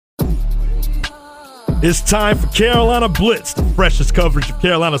It's time for Carolina Blitz, the freshest coverage of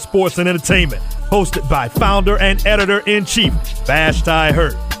Carolina sports and entertainment. Hosted by founder and editor-in-chief, Vashti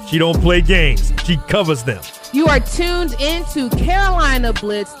Hurt. She don't play games, she covers them. You are tuned into Carolina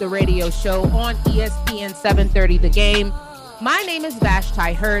Blitz, the radio show on ESPN 730 The Game. My name is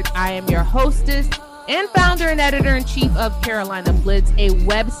Vashti Hurt. I am your hostess and founder and editor-in-chief of Carolina Blitz, a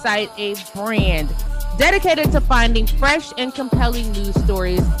website, a brand dedicated to finding fresh and compelling news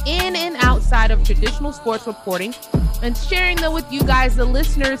stories in and outside of traditional sports reporting and sharing them with you guys, the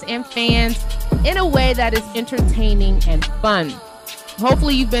listeners and fans, in a way that is entertaining and fun.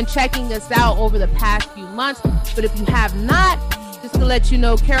 Hopefully you've been checking us out over the past few months, but if you have not, just to let you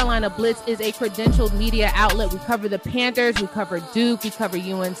know, Carolina Blitz is a credentialed media outlet. We cover the Panthers, we cover Duke, we cover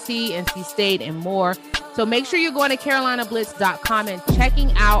UNC, NC State, and more. So make sure you're going to carolinablitz.com and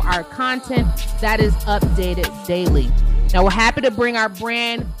checking out our content that is updated daily. Now, we're happy to bring our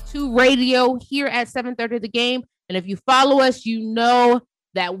brand to radio here at 730 The Game. And if you follow us, you know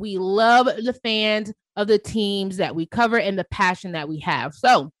that we love the fans of the teams that we cover and the passion that we have.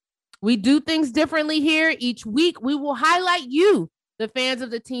 So we do things differently here. Each week, we will highlight you, the fans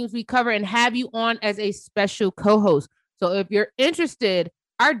of the teams we cover, and have you on as a special co-host. So if you're interested,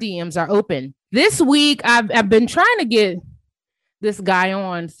 our DMs are open. This week, I've been trying to get this guy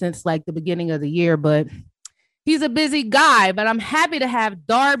on since like the beginning of the year, but he's a busy guy. But I'm happy to have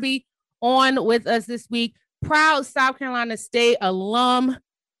Darby on with us this week. Proud South Carolina State alum.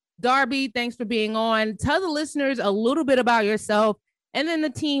 Darby, thanks for being on. Tell the listeners a little bit about yourself and then the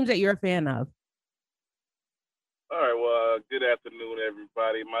teams that you're a fan of. All right, well, good afternoon,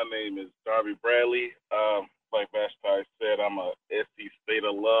 everybody. My name is Darby Bradley. Like Vashti said, I'm a SC State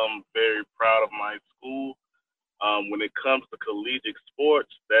alum, very proud of my school. When it comes to collegiate sports,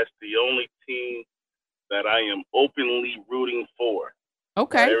 that's the only team that I am openly rooting for.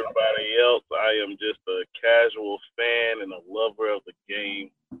 Okay. Everybody else, I am just a casual fan and a lover of the game.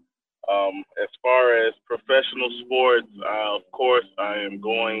 As far as professional sports, of course, I am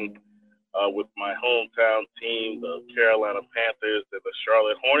going with my hometown team, the Carolina Panthers and the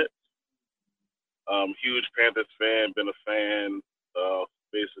Charlotte Hornets. Huge Panthers fan, been a fan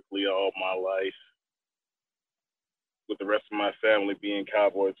basically all my life. With the rest of my family being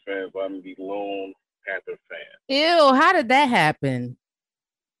Cowboys fans, I'm the lone Panther fan. Ew, how did that happen?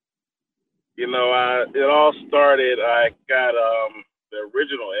 You know, it all started, I got the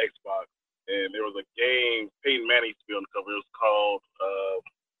original Xbox, and there was a game, Peyton Manning used to be on the cover. It was called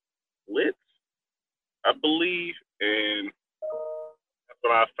Blitz, I believe, and that's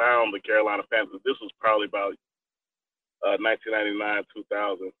when I found the Carolina Panthers. This was probably about 1999,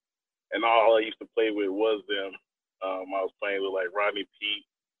 2000, and all I used to play with was them. I was playing with like Rodney Peete,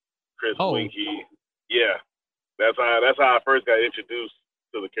 Chris Winkie. Yeah, that's how I first got introduced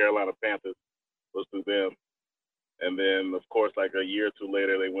to the Carolina Panthers, was through them. And then, of course, like a year or two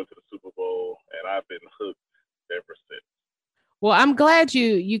later, they went to the Super Bowl, and I've been hooked ever since. Well, I'm glad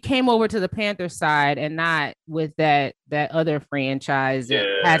you came over to the Panther side and not with that other franchise that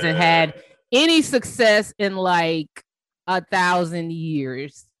hasn't had any success in like 1,000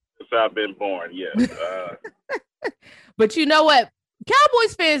 years. Since I've been born, yes. But you know what?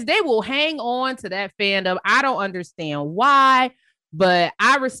 Cowboys fans, they will hang on to that fandom. I don't understand why, but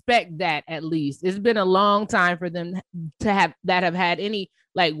I respect that at least. It's been a long time for them to have had any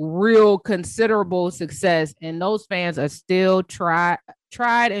like real considerable success, and those fans are still tried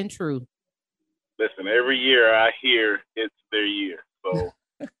and true. Listen, every year I hear it's their year, so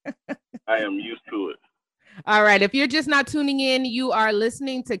I am used to it. All right. If you're just not tuning in, you are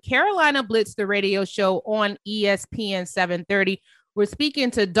listening to Carolina Blitz, the radio show on ESPN 730. We're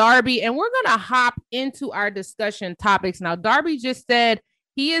speaking to Darby, and we're going to hop into our discussion topics. Now, Darby just said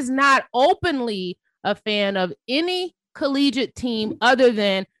he is not openly a fan of any collegiate team other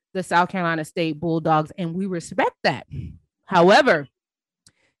than the South Carolina State Bulldogs, and we respect that. However,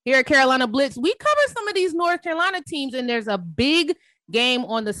 here at Carolina Blitz, we cover some of these North Carolina teams, and there's a big game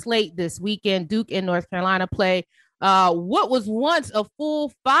on the slate this weekend. Duke and North Carolina play what was once a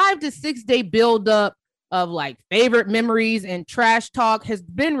full 5 to 6 day buildup of like favorite memories and trash talk has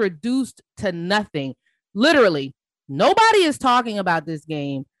been reduced to nothing. Literally, nobody is talking about this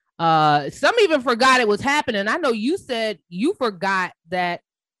game. Some even forgot it was happening. I know you said you forgot that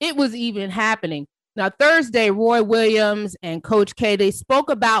it was even happening. Now, Thursday, Roy Williams and Coach K, they spoke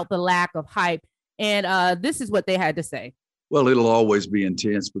about the lack of hype, and this is what they had to say. Well, it'll always be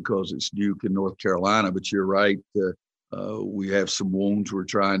intense because it's Duke in North Carolina, but you're right. We have some wounds we're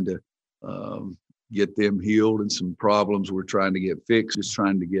trying to get them healed and some problems we're trying to get fixed, just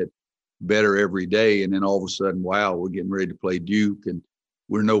trying to get better every day. And then all of a sudden, wow, we're getting ready to play Duke. And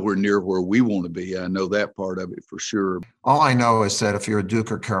we're nowhere near where we want to be. I know that part of it for sure. All I know is that if you're a Duke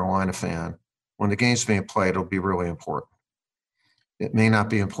or Carolina fan, when the game's being played, it'll be really important. It may not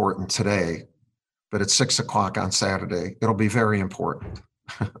be important today, but at 6 o'clock on Saturday, it'll be very important.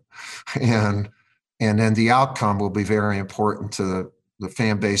 and then the outcome will be very important to the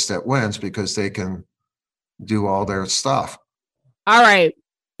fan base that wins because they can do all their stuff. All right,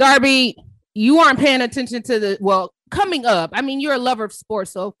 Darby, you aren't paying attention to coming up. I mean, you're a lover of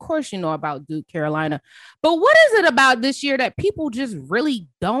sports, so of course you know about Duke, Carolina. But what is it about this year that people just really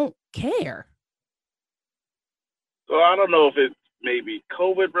don't care? So I don't know if it's maybe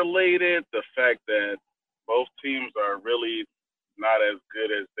COVID related, the fact that both teams are really not as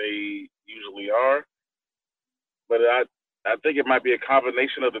good as they usually are. But I think it might be a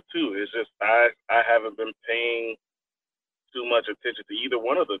combination of the two. It's just I haven't been paying too much attention to either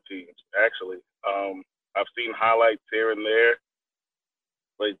one of the teams, actually. I've seen highlights here and there.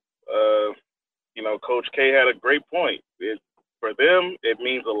 But, Coach K had a great point. For them, it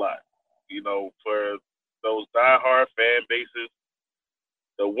means a lot. For those diehard fan bases,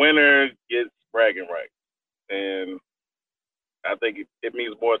 the winner gets bragging rights. And I think it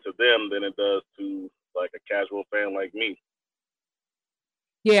means more to them than it does to like a casual fan like me.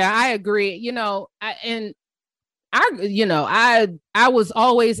 Yeah, I agree. I was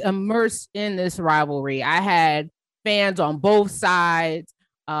always immersed in this rivalry. I had fans on both sides.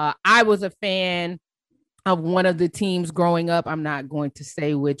 I was a fan of one of the teams growing up. I'm not going to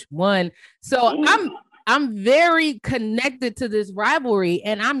say which one. So Ooh. I'm very connected to this rivalry,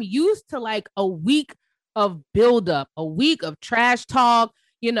 and I'm used to like a week of buildup, a week of trash talk.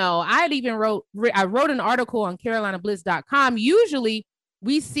 I wrote an article on CarolinaBlitz.com. Usually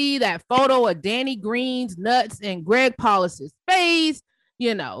we see that photo of Danny Green's nuts and Greg Paulus's face,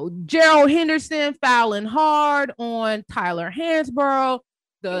 Gerald Henderson fouling hard on Tyler Hansborough,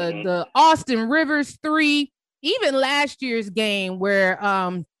 the Austin Rivers 3, even last year's game where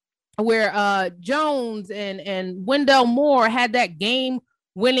Jones and Wendell Moore had that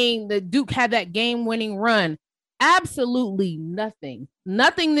the Duke had that game-winning run. Absolutely nothing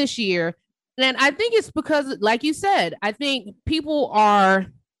this year. And I think it's because, like you said, I think people are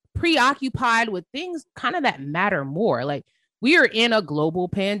preoccupied with things kind of that matter more. Like, we are in a global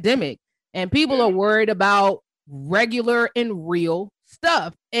pandemic and people are worried about regular and real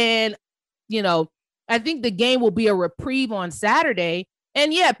stuff. And, I think the game will be a reprieve on Saturday.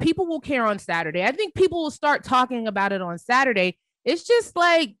 And yeah, people will care on Saturday. I think people will start talking about it on Saturday. It's just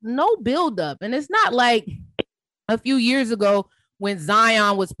like no buildup. And it's not like a few years ago when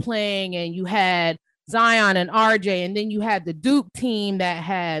Zion was playing and you had Zion and RJ, and then you had the Duke team that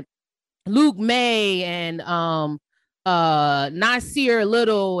had Luke May and Nasir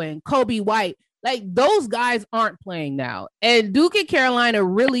Little and Kobe White. Like, those guys aren't playing now. And Duke and Carolina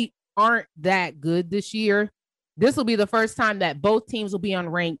really aren't that good this year. This will be the first time that both teams will be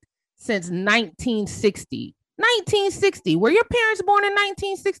unranked since 1960. 1960. Were your parents born in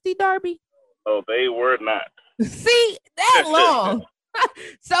 1960, Darby? Oh, they were not. See, that long.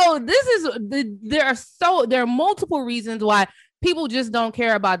 So there are multiple reasons why people just don't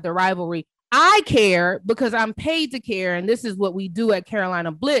care about the rivalry. I care because I'm paid to care, and this is what we do at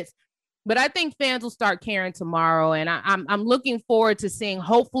Carolina Blitz. But I think fans will start caring tomorrow, and I'm looking forward to seeing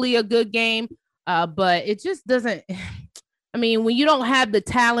hopefully a good game. But it just doesn't. I mean, when you don't have the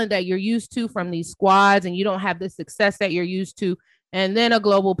talent that you're used to from these squads, and you don't have the success that you're used to, and then a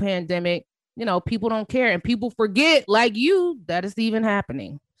global pandemic, people don't care, and people forget, like you, that it's even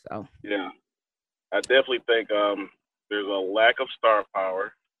happening. So yeah, I definitely think there's a lack of star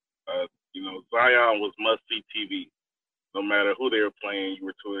power. Zion was must-see TV. No matter who they were playing, you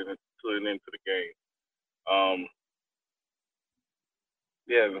were tuning into the game.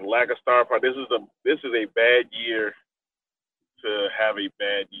 The lack of star power. This is a bad year to have a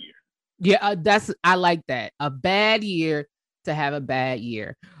bad year. Yeah, I like that. A bad year to have a bad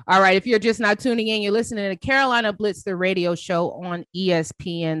year. All right, if you're just now tuning in, you're listening to Carolina Blitz, the radio show on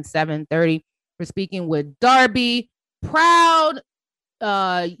ESPN 730. We're speaking with Darby, proud.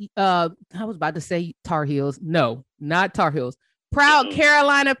 I was about to say Tar Heels. No, not Tar Heels. Proud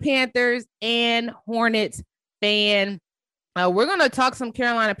Carolina Panthers and Hornets fan. We're going to talk some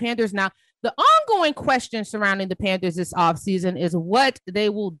Carolina Panthers now. The ongoing question surrounding the Panthers this offseason is what they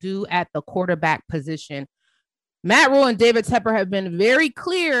will do at the quarterback position. Matt Rule and David Tepper have been very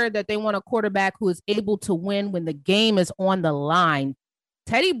clear that they want a quarterback who is able to win when the game is on the line.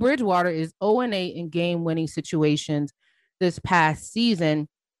 Teddy Bridgewater is 0-8 in game-winning situations this past season.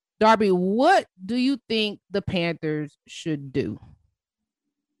 Darby, what do you think the Panthers should do?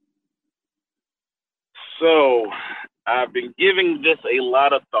 So I've been giving this a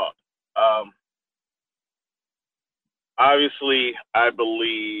lot of thought. Obviously, I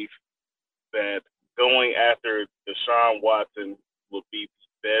believe that going after Deshaun Watson would be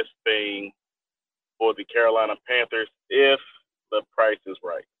the best thing for the Carolina Panthers if the price is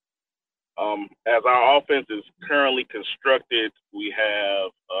right. As our offense is currently constructed, we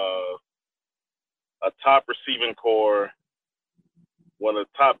have a top receiving core, one of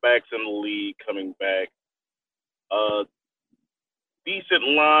the top backs in the league coming back. Decent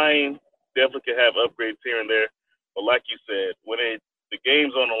line, definitely could have upgrades here and there. But like you said, when the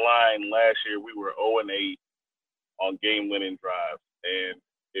game's on the line last year, we were 0-8 on game-winning drives. And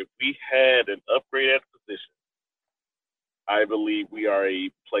if we had an upgrade at the position, I believe we are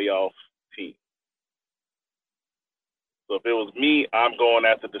a playoff team. So if it was me, I'm going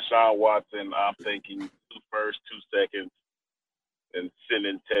after Deshaun Watson. I'm thinking 2 firsts, 2 seconds, and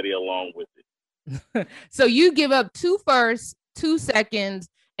sending Teddy along with it. So you give up 2 firsts, 2 seconds,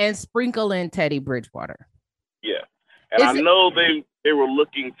 and sprinkle in Teddy Bridgewater. Yeah. And I know they were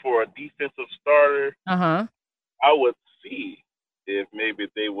looking for a defensive starter. Uh-huh. I would see if maybe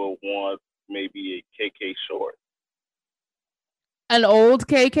they will want maybe a KK Short. An old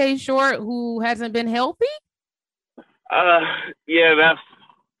KK Short who hasn't been healthy? Yeah,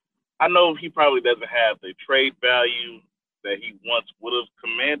 I know he probably doesn't have the trade value that he once would have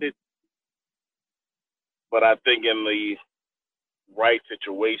commanded. But I think in the right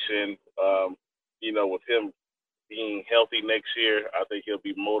situation, with him being healthy next year, I think he'll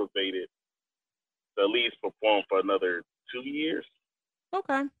be motivated to at least perform for another 2 years.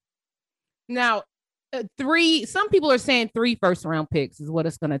 Okay. Now, some people are saying 3 first-round picks is what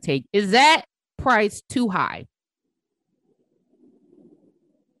it's going to take. Is that price too high?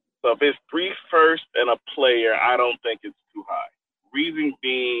 So if it's 3 firsts and a player, I don't think it's too high. Reason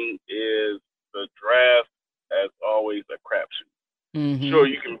being is the draft, as always, a crapshoot. Mm-hmm. Sure,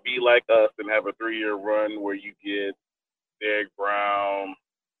 you can be like us and have a 3-year run where you get Derek Brown,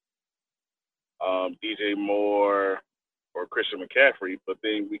 DJ Moore, or Christian McCaffrey, but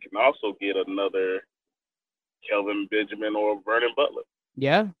then we can also get another Kelvin Benjamin or Vernon Butler.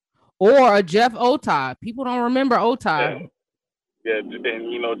 Yeah. Or a Jeff Otai. People don't remember Otai. Yeah, and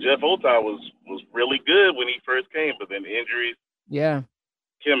Jeff Otai was really good when he first came, but then injuries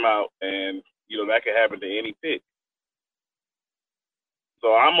came out, and that could happen to any pick.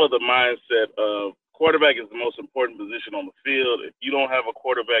 So I'm of the mindset of quarterback is the most important position on the field. If you don't have a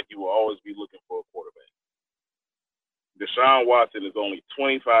quarterback, you will always be looking for a quarterback. Deshaun Watson is only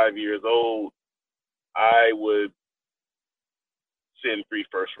 25 years old. I would send 3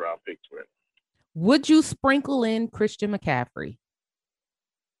 first-round picks for him. Would you sprinkle in Christian McCaffrey?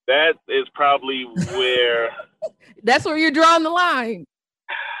 That is probably where... That's where you're drawing the line.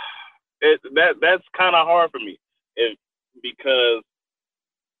 That's kind of hard for me. Because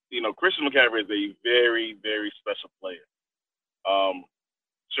Christian McCaffrey is a very, very special player.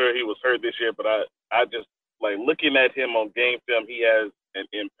 Sure, he was hurt this year, but I just like looking at him on game film, he has an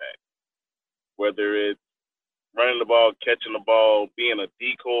impact. Whether it's running the ball, catching the ball, being a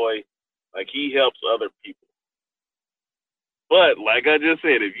decoy, like he helps other people. But like I just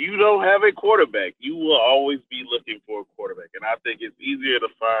said, if you don't have a quarterback, you will always be looking for a quarterback. And I think it's easier to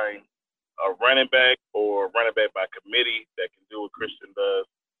find a running back or running back by committee that can do what Christian does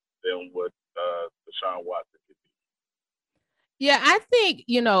than what Deshaun Watson can do. Yeah, I think,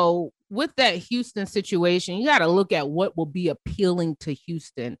 with that Houston situation, you got to look at what will be appealing to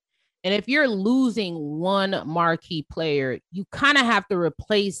Houston. And if you're losing one marquee player, you kind of have to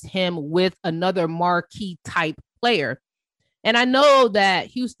replace him with another marquee type player. And I know that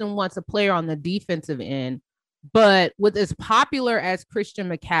Houston wants a player on the defensive end, but with as popular as Christian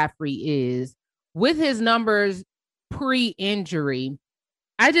McCaffrey is, with his numbers pre-injury,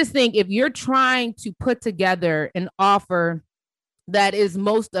 I just think if you're trying to put together an offer that is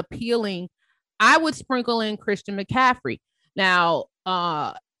most appealing, I would sprinkle in Christian McCaffrey. Now,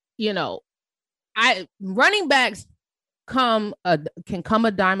 running backs can come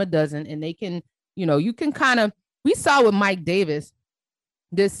a dime a dozen, and they can, you can kind of, we saw with Mike Davis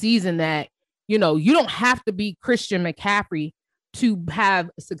this season that, you don't have to be Christian McCaffrey to have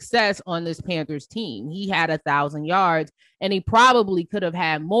success on this Panthers team. He had 1,000 yards, and he probably could have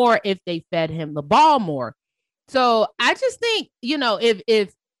had more if they fed him the ball more. So I just think,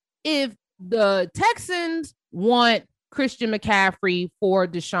 if the Texans want Christian McCaffrey for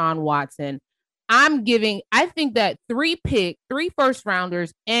Deshaun Watson, I think that 3 first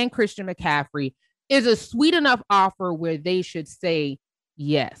rounders and Christian McCaffrey is a sweet enough offer where they should say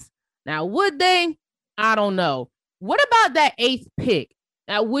yes. Now, would they? I don't know. What about that 8th pick?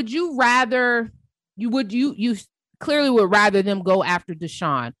 Now, would you rather you clearly would rather them go after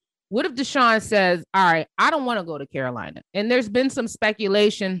Deshaun. What if Deshaun says, all right, I don't want to go to Carolina? And there's been some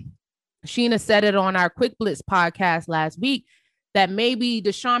speculation. Sheena said it on our Quick Blitz podcast last week that maybe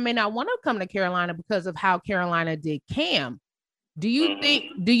Deshaun may not want to come to Carolina because of how Carolina did Cam. Do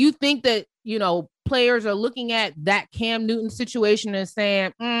you think that, you know, players are looking at that Cam Newton situation and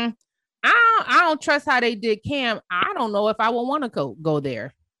saying, I don't trust how they did Cam. I don't know if I will want to go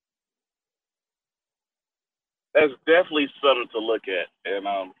there. That's definitely something to look at. And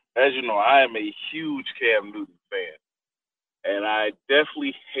as you know, I am a huge Cam Newton fan. And I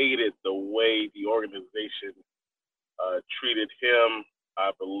definitely hated the way the organization treated him.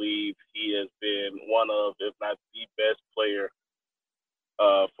 I believe he has been one of, if not the best player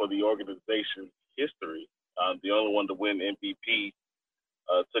for the organization's history. The only one to win MVP,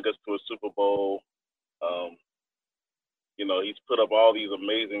 took us to a Super Bowl. You know, he's put up all these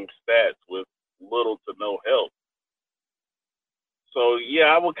amazing stats with little to no help. So, yeah,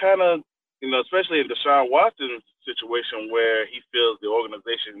 I would kind of, you know, especially in Deshaun Watson's situation where he feels the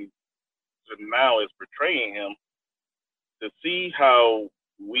organization now is portraying him, to see how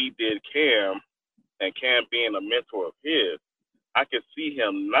we did Cam and Cam being a mentor of his, I could see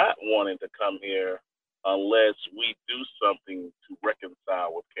him not wanting to come here unless we do something to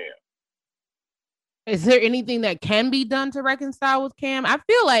reconcile with Cam. Is there anything that can be done to reconcile with Cam? I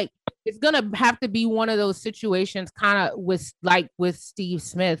feel like it's going to have to be one of those situations kind of with Steve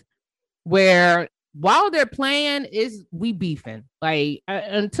Smith, where while they're playing is we beefing. Like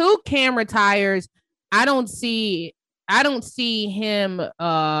until Cam retires, I don't see him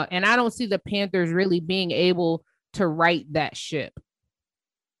and I don't see the Panthers really being able to right that ship.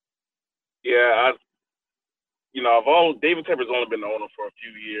 Yeah, David Tepper's only been the owner for a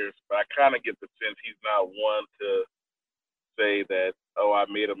few years, but I kind of get the sense he's not one to say that, oh,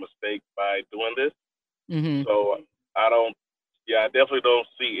 I made a mistake by doing this. Mm-hmm. So I definitely don't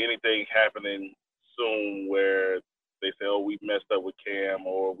see anything happening soon where they say, oh, we messed up with Cam,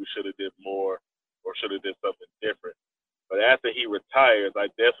 or we should have did more, or should have did something different. But after he retires, I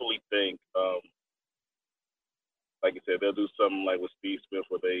definitely think, like you said, they'll do something like with Steve Smith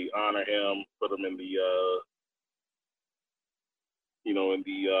where they honor him, put him in the,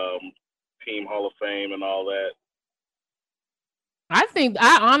 Team Hall of Fame and all that.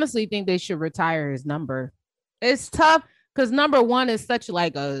 I honestly think they should retire his number. It's tough because number one is such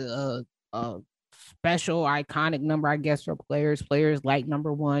like a special, iconic number, I guess, for players. Players like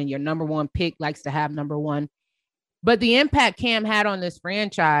number one. Your number one pick likes to have number one. But the impact Cam had on this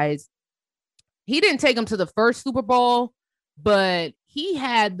franchise, he didn't take him to the first Super Bowl, but he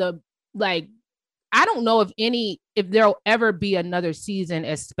had I don't know if there'll ever be another season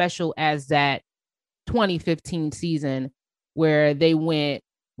as special as that 2015 season where they went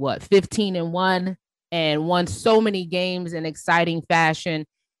 15-1 and won so many games in exciting fashion.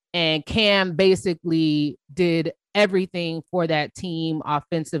 And Cam basically did everything for that team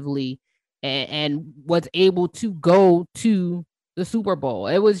offensively and was able to go to the Super Bowl.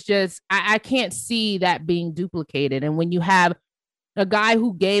 It was just, I can't see that being duplicated. And when you have a guy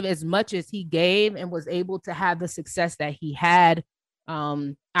who gave as much as he gave and was able to have the success that he had,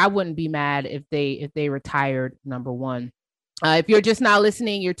 I wouldn't be mad if they retired number one. If you're just now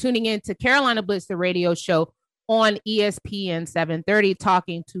listening, you're tuning in to Carolina Blitz, the radio show on ESPN 730,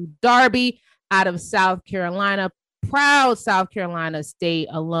 talking to Darby out of South Carolina, proud South Carolina State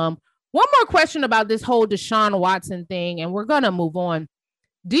alum. One more question about this whole Deshaun Watson thing, and we're going to move on.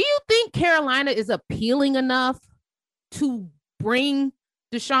 Do you think Carolina is appealing enough to bring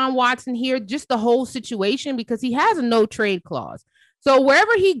Deshaun Watson here, just the whole situation, because he has a no trade clause? So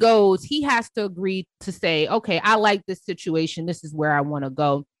wherever he goes, he has to agree to say, okay, I like this situation. This is where I want to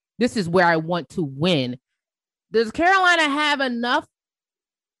go. This is where I want to win. Does Carolina have enough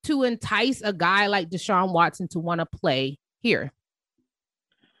to entice a guy like Deshaun Watson to want to play here?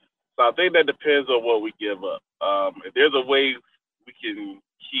 So I think that depends on what we give up. If there's a way we can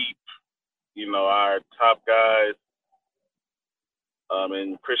keep, our top guys,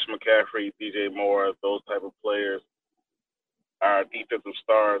 and Christian McCaffrey, DJ Moore, those type of players, our defensive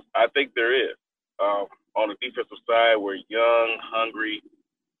stars, I think there is. On the defensive side, we're young, hungry.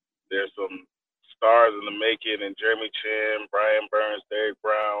 There's some stars in the making, and Jeremy Chin, Brian Burns, Derrick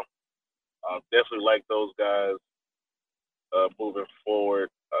Brown. Definitely like those guys moving forward.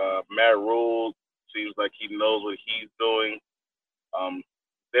 Matt Rule seems like he knows what he's doing.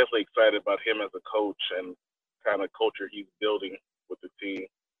 Definitely excited about him as a coach and kind of culture he's building with the team.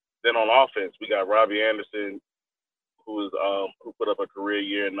 Then on offense, we got Robbie Anderson, who put up a career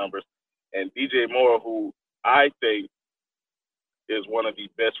year in numbers, and DJ Moore, who I think is one of the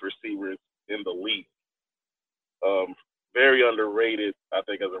best receivers in the league. very underrated, I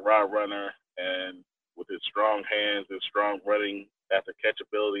think, as a route runner, and with his strong hands and strong running after catch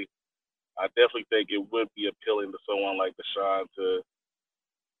ability, I definitely think it would be appealing to someone like Deshaun to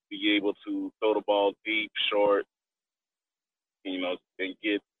be able to throw the ball deep, short, and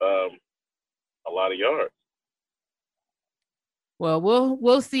get a lot of yards. Well,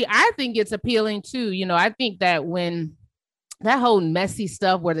 we'll see. I think it's appealing too. I think that when that whole messy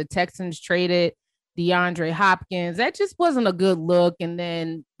stuff where the Texans traded DeAndre Hopkins, that just wasn't a good look. And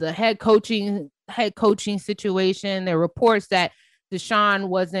then the head coaching situation, there are reports that Deshaun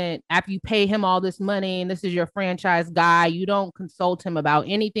wasn't, after you pay him all this money and this is your franchise guy, you don't consult him about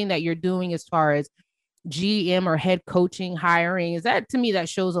anything that you're doing as far as GM or head coaching hiring. Is that, to me, that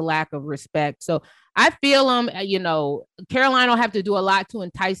shows a lack of respect. So I feel Carolina will have to do a lot to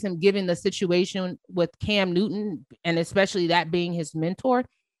entice him, given the situation with Cam Newton, and especially that being his mentor.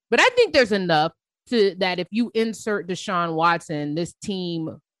 But I think there's enough that if you insert Deshaun Watson, this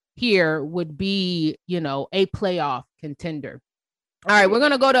team here would be, a playoff contender. All right, we're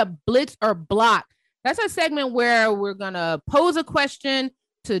going to go to Blitz or Block. That's a segment where we're going to pose a question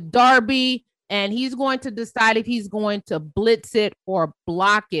to Darby, and he's going to decide if he's going to blitz it or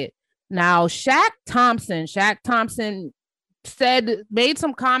block it. Now, Shaq Thompson made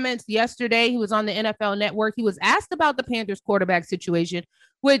some comments yesterday. He was on the NFL Network. He was asked about the Panthers quarterback situation,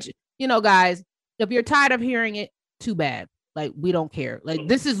 which, guys, if you're tired of hearing it, too bad. Like, we don't care. Like,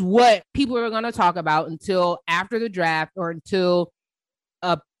 this is what people are going to talk about until after the draft or until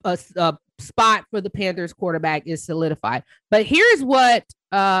a spot for the Panthers quarterback is solidified. But here's what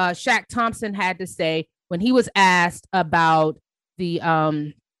Shaq Thompson had to say when he was asked about the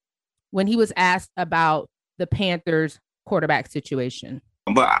the Panthers quarterback situation.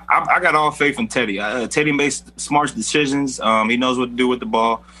 But I got all faith in Teddy. Teddy makes smart decisions. He knows what to do with the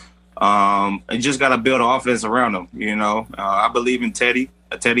ball. You just got to build an offense around him. I believe in Teddy.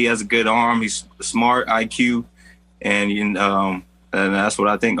 Teddy has a good arm. He's smart, IQ, and that's what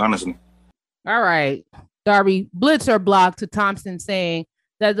I think, honestly. All right, Darby, blitz or block to Thompson saying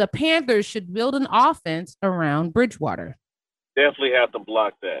that the Panthers should build an offense around Bridgewater. Definitely have to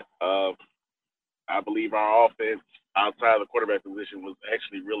block that. I believe our offense outside of the quarterback position was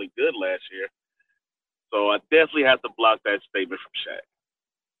actually really good last year. So I definitely have to block that statement from Shaq.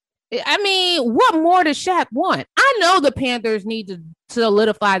 I mean, what more does Shaq want? I know the Panthers need to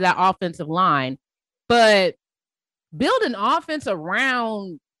solidify that offensive line, but build an offense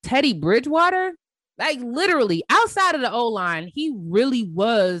around Teddy Bridgewater? Like, literally, outside of the O-line, he really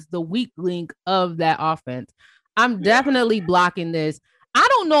was the weak link of that offense. I'm definitely blocking this. I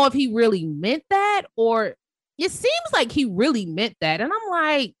don't know if he really meant that, or it seems like he really meant that. And I'm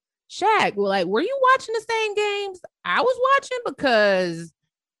like, Shaq, were you watching the same games I was watching? Because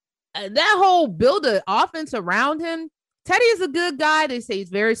that whole build an offense around him, Teddy is a good guy. They say he's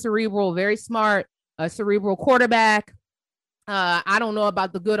very cerebral, very smart, a cerebral quarterback. I don't know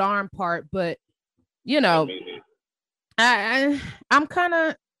about the good arm part, but I'm kind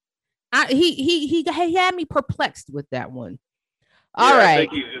of he had me perplexed with that one. All right. I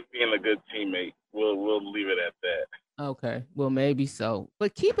think he's just being a good teammate. We'll leave it at that. Okay. Well, maybe so.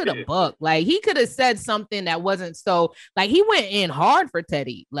 But keep it a buck. Like, he could have said something that wasn't so, like, he went in hard for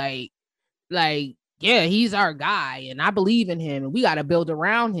Teddy. Like, yeah, he's our guy and I believe in him and we got to build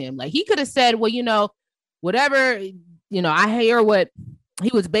around him. Like, he could have said, well, whatever, I hear what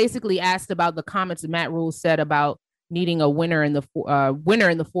he was basically asked about the comments that Matt Rule said about needing a winner in the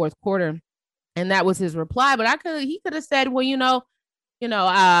fourth quarter. And that was his reply. But he could have said, well,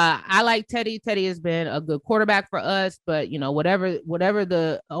 I like Teddy. Teddy has been a good quarterback for us, but whatever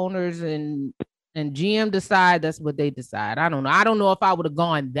the owners and GM decide, that's what they decide. I don't know. I don't know if I would have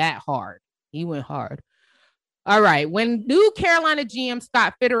gone that hard. He went hard. All right. When new Carolina GM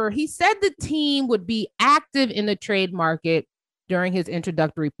Scott Fitterer, he said the team would be active in the trade market during his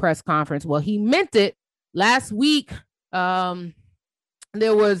introductory press conference. Well, he meant it. Last week, there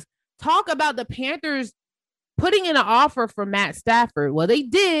was talk about the Panthers putting in an offer for Matt Stafford. Well, they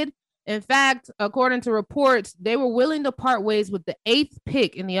did. In fact, according to reports, they were willing to part ways with the 8th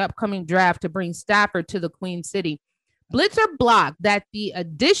pick in the upcoming draft to bring Stafford to the Queen City. Blitz or block that the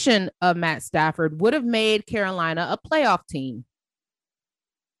addition of Matt Stafford would have made Carolina a playoff team?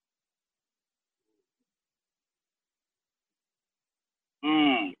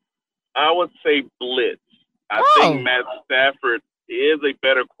 I would say blitz. I think Matt Stafford is a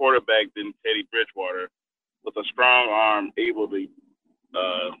better quarterback than Teddy Bridgewater, with a strong arm, able to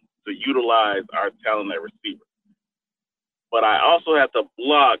utilize our talent at receiver. But I also have to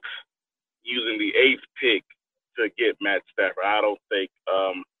block using the 8th pick to get Matt Stafford. I don't think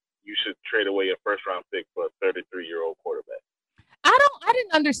you should trade away a first-round pick for a 33-year-old quarterback. I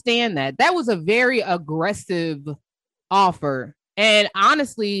didn't understand that. That was a very aggressive offer. And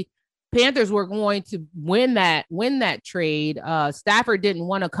honestly, Panthers were going to win that trade. Stafford didn't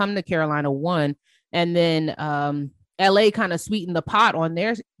want to come to Carolina, one, and then LA kind of sweetened the pot on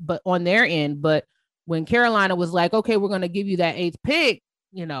their end. But when Carolina was like, okay, we're going to give you that 8th pick,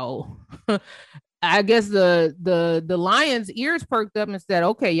 I guess the Lions' ears perked up and said,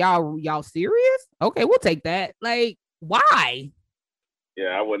 okay, y'all serious? Okay, we'll take that. Like, why?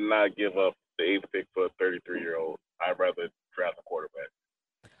 Yeah, I would not give up the 8th pick for a 33-year-old. I'd rather draft a quarterback.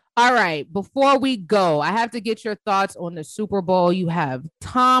 All right, before we go, I have to get your thoughts on the Super Bowl. You have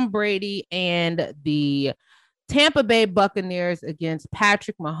Tom Brady and the Tampa Bay Buccaneers against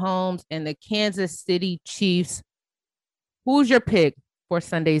Patrick Mahomes and the Kansas City Chiefs. Who's your pick for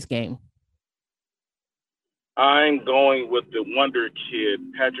Sunday's game? I'm going with the Wonder Kid,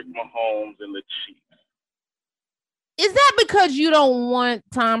 Patrick Mahomes, and the Chiefs. Is that because you don't want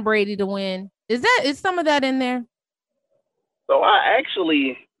Tom Brady to win? Is some of that in there? So I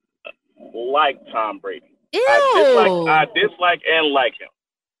actually like Tom Brady. Ew. I dislike and like him.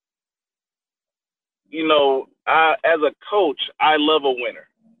 As a coach, I love a winner,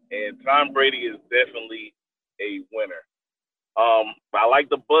 and Tom Brady is definitely a winner. I like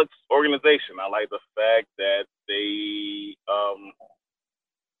the Bucs organization. I like the fact that they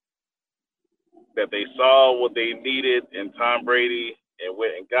saw what they needed in Tom Brady and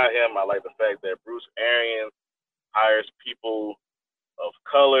went and got him. I like the fact that Bruce Arians hires people of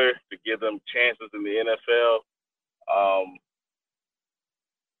color to give them chances in the NFL.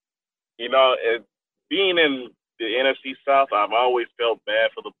 Being in the NFC South, I've always felt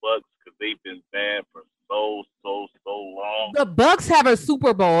bad for the Bucs because they've been bad for so long. The Bucs have a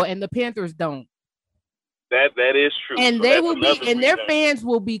Super Bowl and the Panthers don't. That is true. And so they will be, and their fans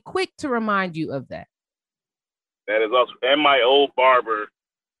will be quick to remind you of that. That is also, and my old barber,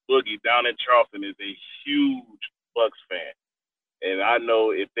 Boogie, down in Charleston, is a huge Bucs fan. And I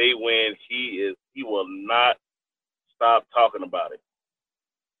know if they win, he will not stop talking about it.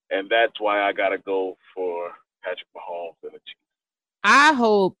 And that's why I got to go for Patrick Mahomes and the Chiefs. I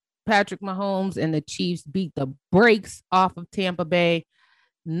hope Patrick Mahomes and the Chiefs beat the brakes off of Tampa Bay.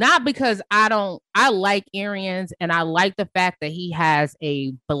 Not because I like Arians and I like the fact that he has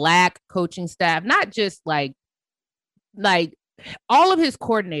a black coaching staff, not just like all of his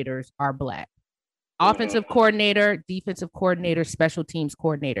coordinators are black. Offensive coordinator, defensive coordinator, special teams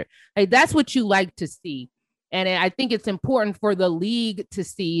coordinator. Like, that's what you like to see. And I think it's important for the league to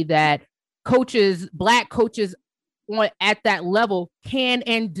see that black coaches at that level can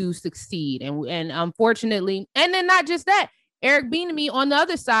and do succeed. And unfortunately, and then not just that, Eric Bieniemy on the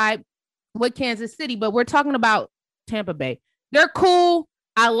other side with Kansas City, but we're talking about Tampa Bay. They're cool.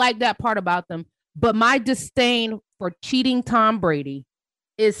 I like that part about them. But my disdain for cheating Tom Brady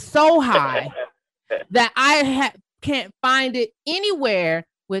is so high that I can't find it anywhere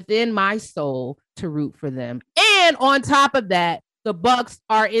within my soul to root for them. And on top of that, the Bucs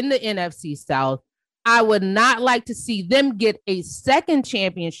are in the NFC South. I would not like to see them get a second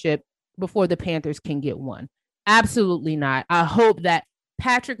championship before the Panthers can get one. Absolutely not. I hope that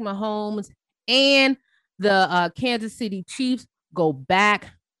Patrick Mahomes and the Kansas City Chiefs go back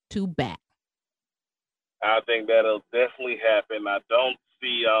to back. I think that'll definitely happen. I don't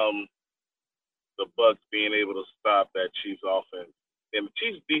see the Bucs being able to stop that Chiefs offense. And the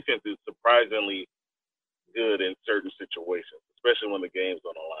Chiefs defense is surprisingly good in certain situations, especially when the game's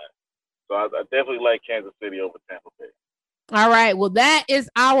on the line. So I definitely like Kansas City over Tampa Bay. All right. Well, that is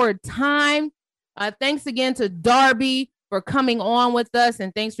our time. Thanks again to Darby for coming on with us,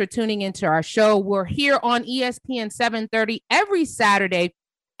 and thanks for tuning into our show. We're here on ESPN 730 every Saturday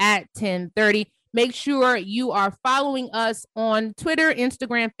at 10:30. Make sure you are following us on Twitter,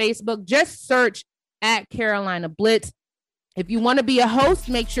 Instagram, Facebook. Just search at Carolina Blitz. If you want to be a host,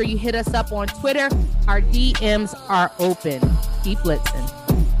 make sure you hit us up on Twitter. Our DMs are open. Keep blitzing.